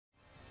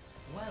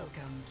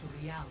Welcome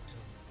to Rialto.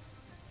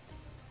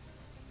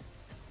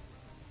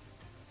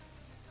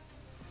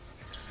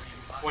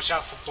 Watch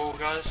out for ball,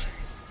 guys.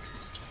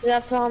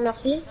 D'accord,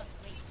 merci.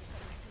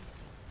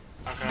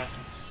 Okay.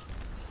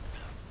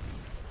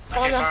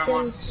 Oh, Okay, merci.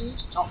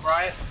 Farmers, top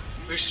right.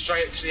 Move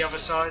straight to the other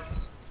side.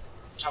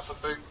 Watch out for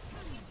boom.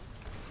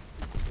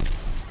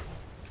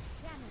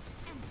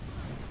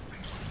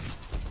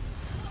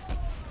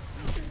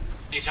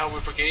 Need help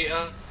with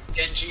Brigitte.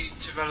 Genji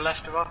to the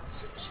left of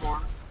us.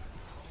 Swarm.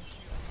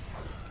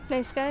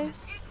 Nice, guys.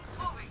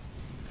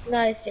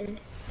 Nice.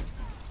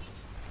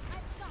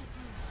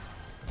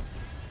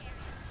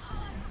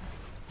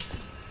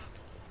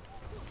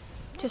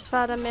 Just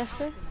fire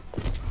Mercy.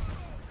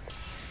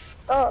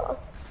 Oh.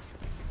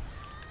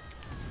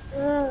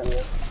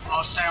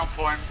 I'll stay on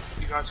point.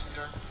 You guys can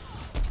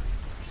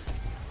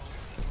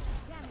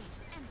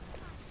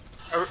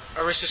go.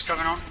 Arissa's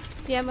coming on.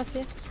 Yeah, I'm with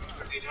you.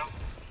 Need help.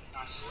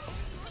 Nice.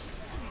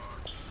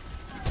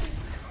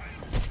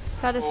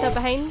 Fire's still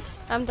behind.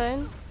 I'm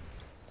down.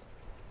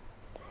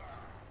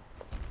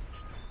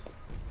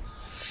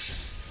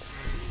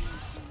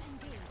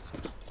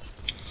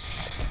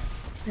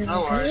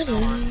 No worries, no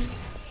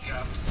worries.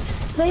 Yeah.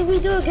 Play we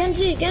do,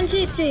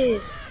 Genji,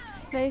 please.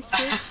 Nice.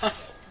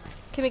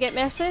 Can we get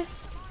Mercy?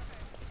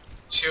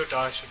 She'll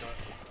die, she'll die.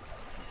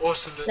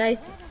 Awesome. Nice.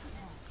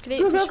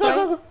 Great. Go, Push go, right.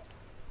 go, go.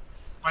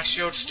 My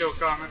shield's still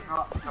coming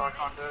up, so I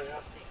can't do it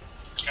yet.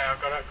 Okay, I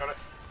got it.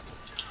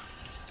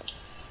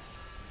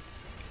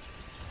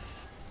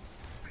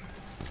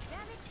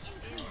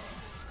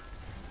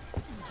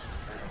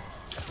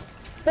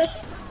 Push.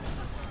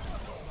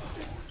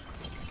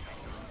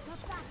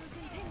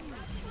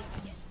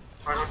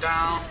 Right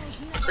down.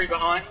 Three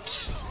behind.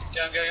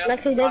 Go.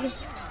 Luckily dead.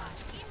 Nice.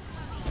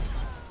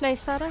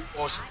 Nice, Fire.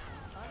 Awesome.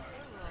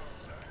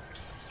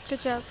 Good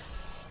job.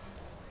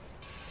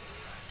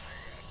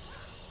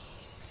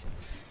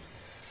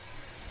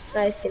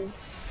 Nice.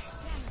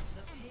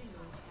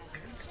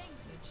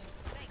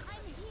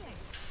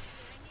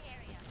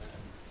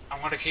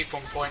 I'm gonna keep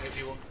on point if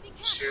you want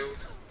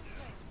shield.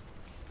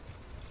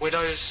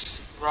 Widow's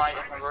right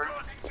in the room.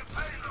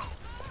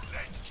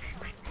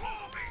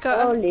 Got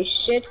him. Holy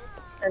shit.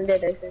 I'm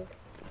dead, I think.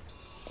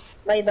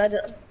 My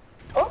bad.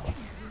 Oh.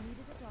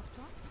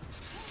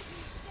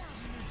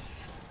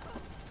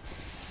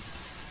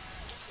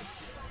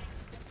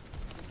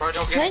 Right,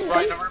 I'll get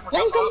right in the room. Watch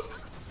out.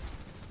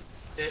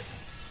 Yeah.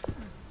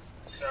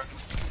 So.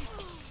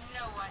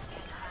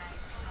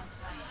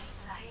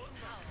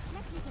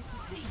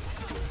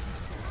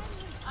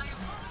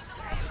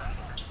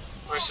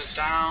 Versus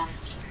down.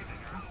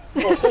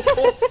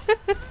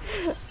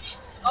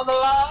 I'm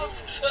alive!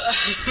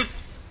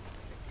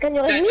 Can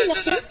you read me?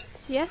 Dead.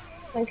 Yeah.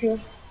 Thank you.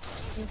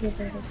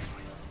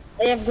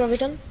 I have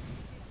graviton.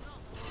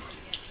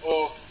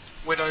 Or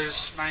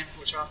Widow's main,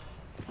 watch out.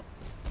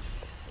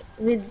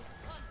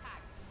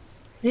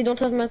 They don't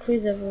have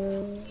Macri,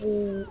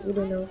 we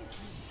don't know.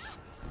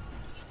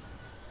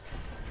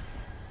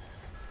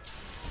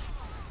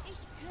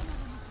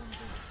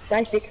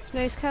 Nice pick.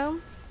 Nice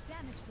calm.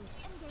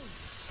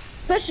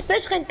 Push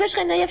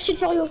Ren, I have shit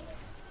for you.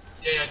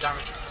 Yeah,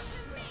 damage.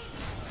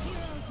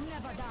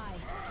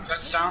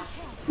 Zen's down.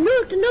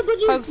 No,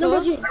 nobody. Hugs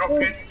Nobody. I got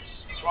pinned.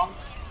 He's one.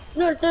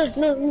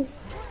 No.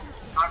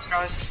 Nice,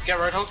 guys. Get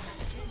Roadhog.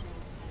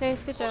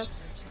 Nice, good job.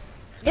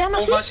 Yeah,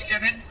 Almost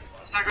get in.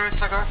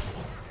 Stagger.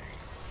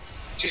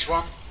 She's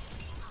one.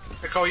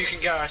 Nicole, you can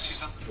get her.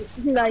 She's on.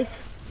 Nice.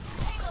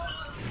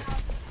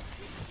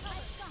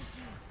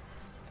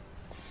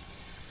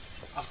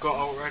 I've got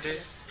ult ready.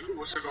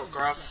 Also got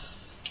grab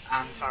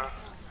and Farah.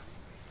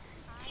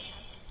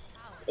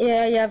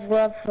 Yeah, I have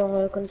grab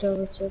for counter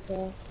with you.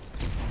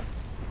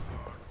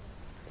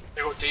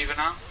 They got Diva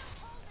now.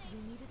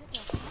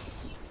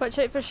 Watch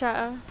out for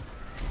Shatter.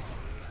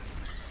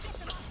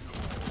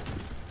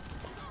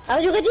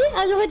 Are you ready,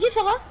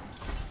 Farah?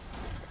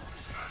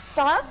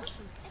 Farah?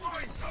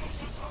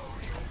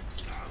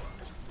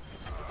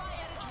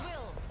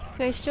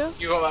 Nice, Joe.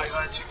 You got that,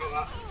 guys. You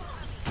got that.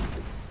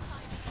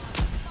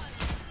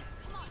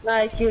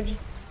 Nice, huge.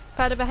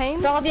 Fire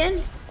behind. Farah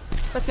bien?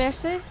 With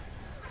Mercy.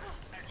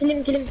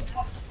 Kill him.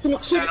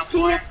 Stand up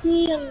Kill point.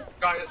 merci.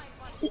 Guys,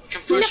 you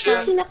can push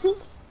it. Merci.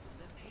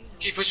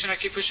 Keep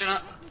pushing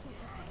it.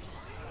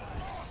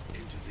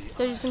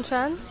 They're using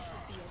trans.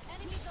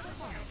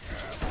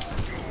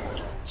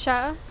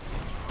 Shatter.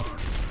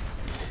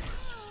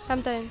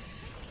 I'm down.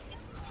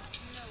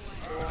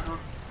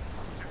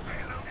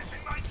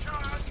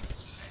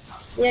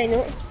 Yeah, I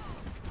know.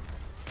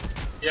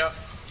 Yep.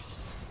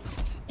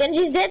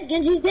 Genji's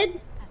dead.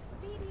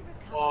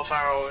 Oh,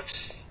 Farah.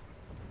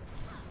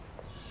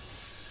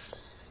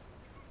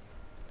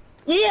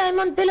 Yeah, I'm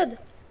on payload.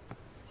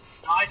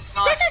 Nice.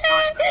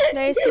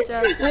 Nice, good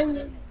job.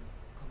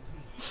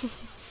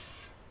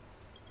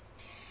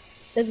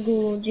 Let's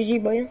go,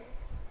 GG boy.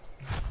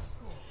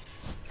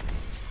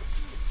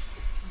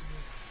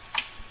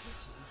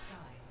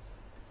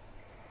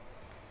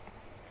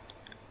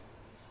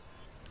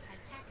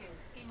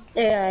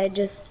 Yeah, I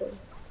just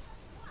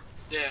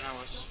Yeah, no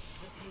worries.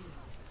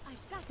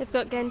 They've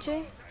got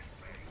Genji.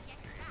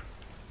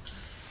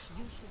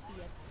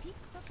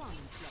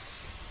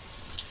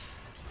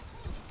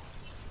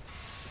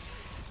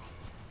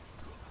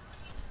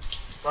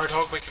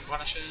 Roadhog, we can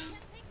punish it.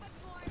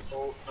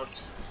 Oh,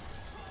 not.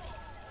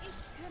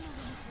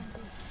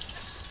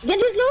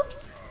 Genji's low.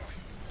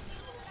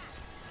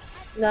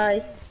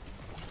 Nice.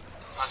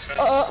 Nice guys.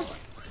 Oh,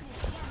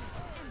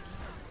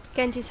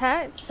 Genji's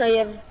hacked. I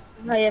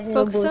have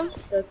no Focus him. boost.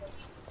 But...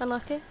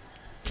 Unlucky.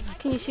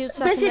 Can you shield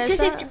so I Press can it, res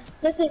press that? it,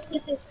 press it,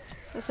 press it.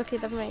 It's okay,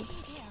 never mind.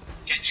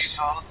 Genji's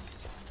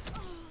hearts.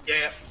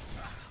 Yeah.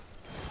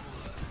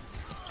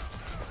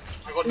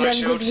 I got We no have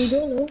good shields.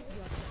 video, no?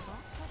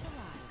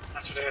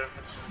 That's what I have.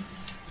 That's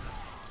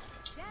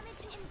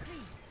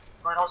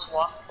what. Roadhog's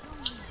one.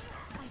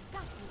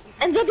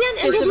 Enzo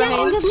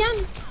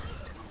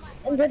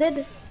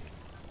dead.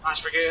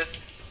 Nice brigade.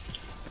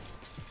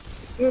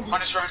 Good.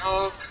 Punish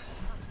Roadhog.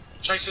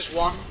 Chaser's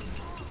one.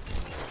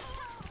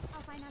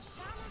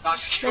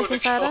 Nice kill Nice the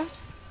and Farah. kill.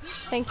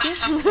 Thank you.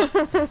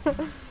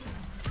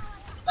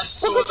 I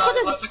saw that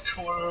in like the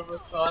corner of the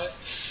site.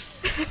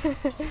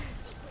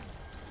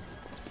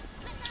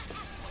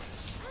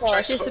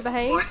 Chaser Chaser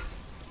behind. one.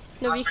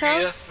 No Nice recall.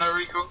 brigade. No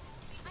recall.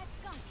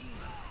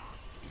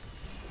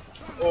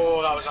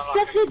 Oh, that was Ça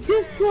unlucky. fait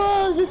 2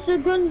 fois the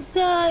second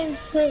time,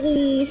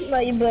 sorry,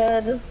 my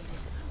bad.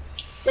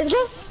 Let's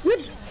go,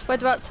 good. What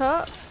about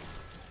top?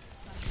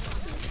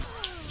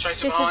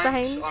 Chaser Chaser's behind.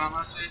 behind. On a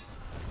mercy.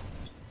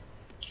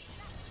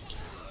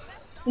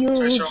 Huge,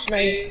 Chaser on nice.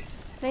 me.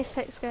 Nice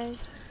picks, guys.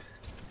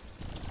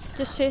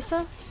 Just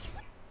Chaser.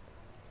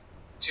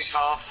 She's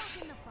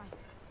half.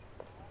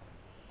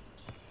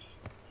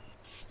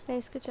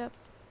 Nice, good job.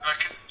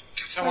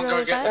 Can someone Hello,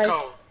 go get back.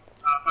 Nicole?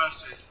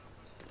 Mercy.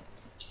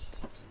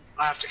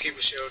 I have to keep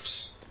a shield.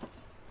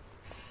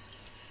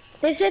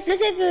 Let's save.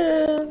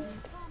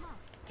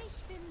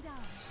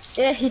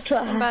 Yeah, he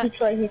tried.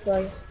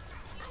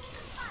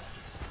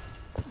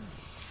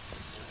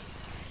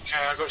 Okay,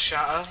 I got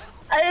shatter.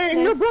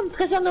 No bomb,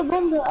 pressure, no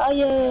bomb.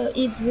 I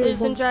eat the There's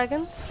bomb.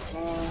 Dragon.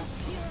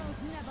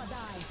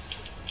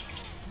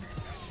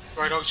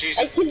 Roadhog I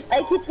Jesus.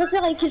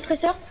 kill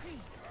pressure.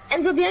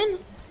 And go behind.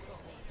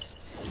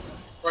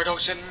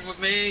 Roadhog's in with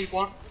me.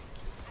 One.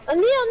 On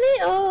me.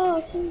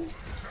 Oh.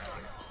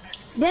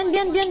 Bien,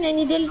 I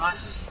need help.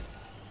 Nice.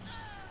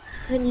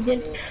 I need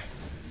help.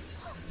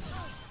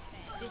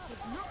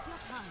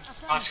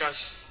 Nice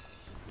guys.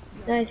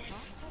 Nice.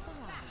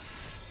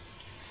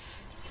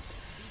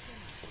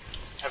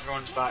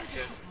 Everyone's back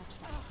here.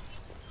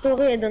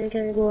 Sorry, I don't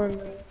can go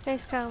on.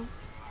 Nice calm.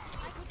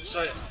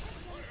 So,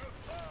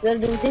 Well,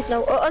 do this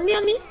now. Oh, on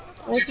me.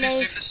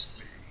 doofus.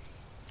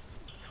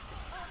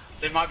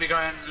 They might be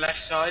going left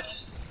side.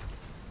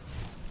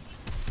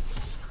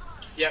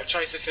 Yeah,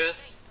 Chaser's here.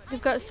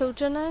 We've got a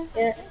soldier now.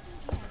 Yeah.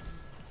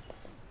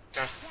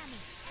 Okay.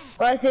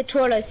 Oh, c'est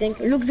troll, I think.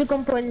 Look the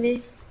compo on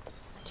me.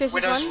 Chaser's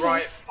Widow's one.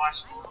 right, my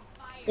score.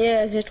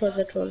 Yeah, the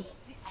troll.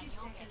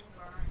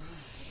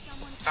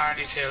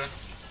 Farady's healing.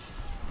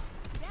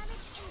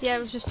 Yeah, I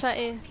was just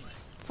trying to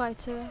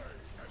fight her.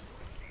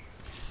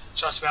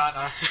 Trust me, I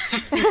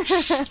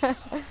know.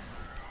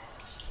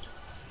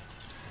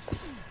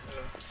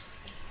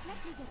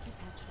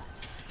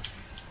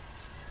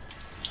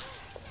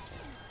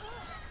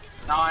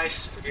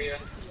 Nice, Brigadier.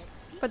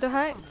 But the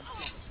hack.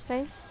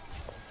 Nice.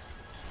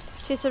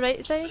 Chaser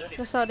right side.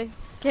 No, sorry.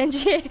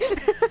 Genji.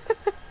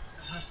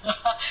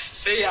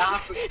 See, it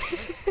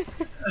happens.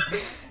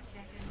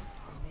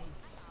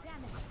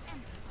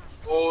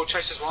 Oh,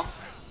 Chaser's one.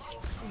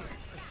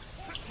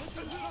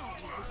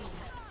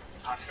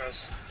 Nice,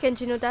 guys.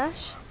 Genji no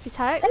dash. He's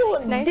hacked.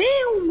 Oh, Nice.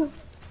 damn!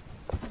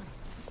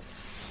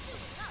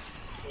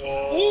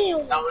 Oh,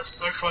 Damn. that was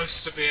so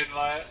close to being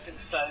like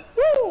insane.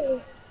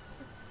 Woo!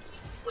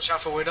 Watch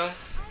out for Widow.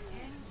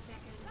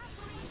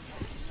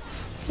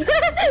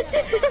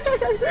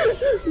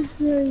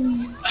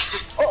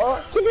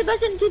 Oh, keep the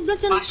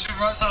button. Flash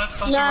him right side,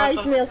 flash Nice,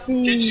 him right side.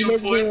 merci. Get your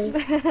Let's point.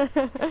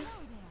 go.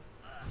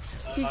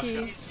 Nice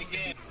GG.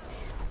 guy.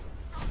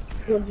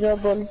 Good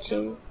job, on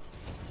team.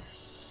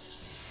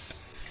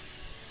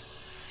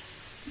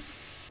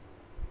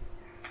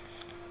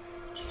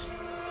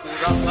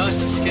 That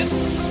Mercy skin.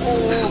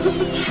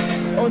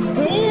 Oh,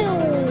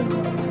 damn!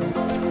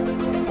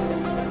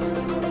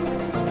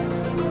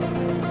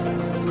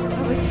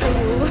 That was so.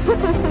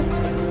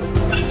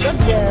 Good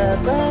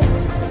job.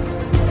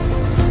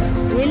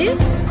 Really?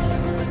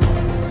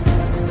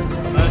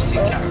 Mercy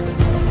carry.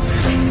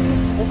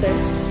 Okay.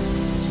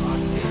 That's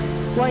fine.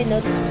 Why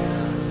not?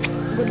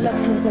 Good luck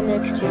for the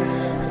next year.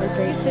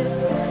 Okay. You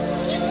too.